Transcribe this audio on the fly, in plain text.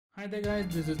Hi there guys,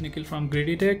 this is Nikhil from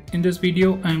GreedyTech. In this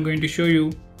video, I am going to show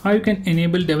you how you can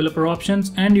enable developer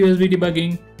options and USB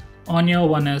debugging on your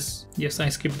 1S. Yes, I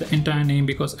skipped the entire name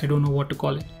because I don't know what to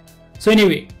call it. So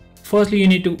anyway, firstly you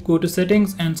need to go to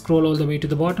settings and scroll all the way to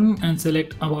the bottom and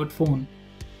select about phone.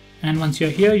 And once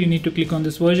you're here, you need to click on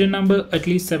this version number at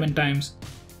least 7 times.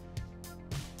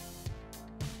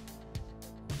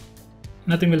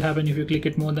 Nothing will happen if you click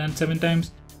it more than 7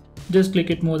 times. Just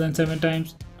click it more than 7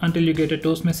 times until you get a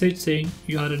toast message saying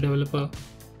you are a developer.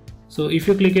 So if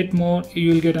you click it more,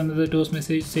 you will get another toast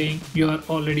message saying you are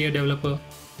already a developer.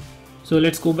 So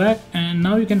let's go back, and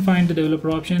now you can find the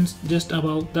developer options just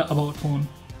above the about phone.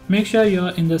 Make sure you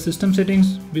are in the system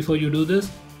settings before you do this.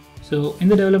 So in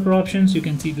the developer options, you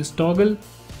can see this toggle.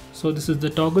 So this is the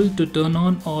toggle to turn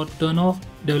on or turn off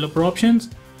developer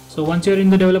options. So once you're in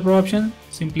the developer option,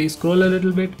 simply scroll a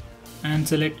little bit and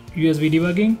select USB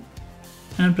debugging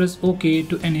and press OK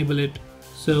to enable it.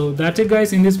 So that's it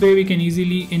guys. In this way we can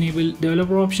easily enable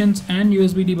developer options and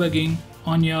USB debugging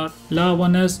on your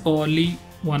La1S or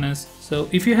Le1S. So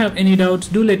if you have any doubts,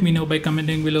 do let me know by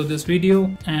commenting below this video,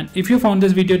 and if you found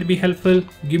this video to be helpful,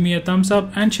 give me a thumbs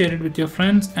up and share it with your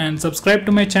friends, and subscribe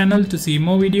to my channel to see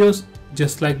more videos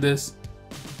just like this.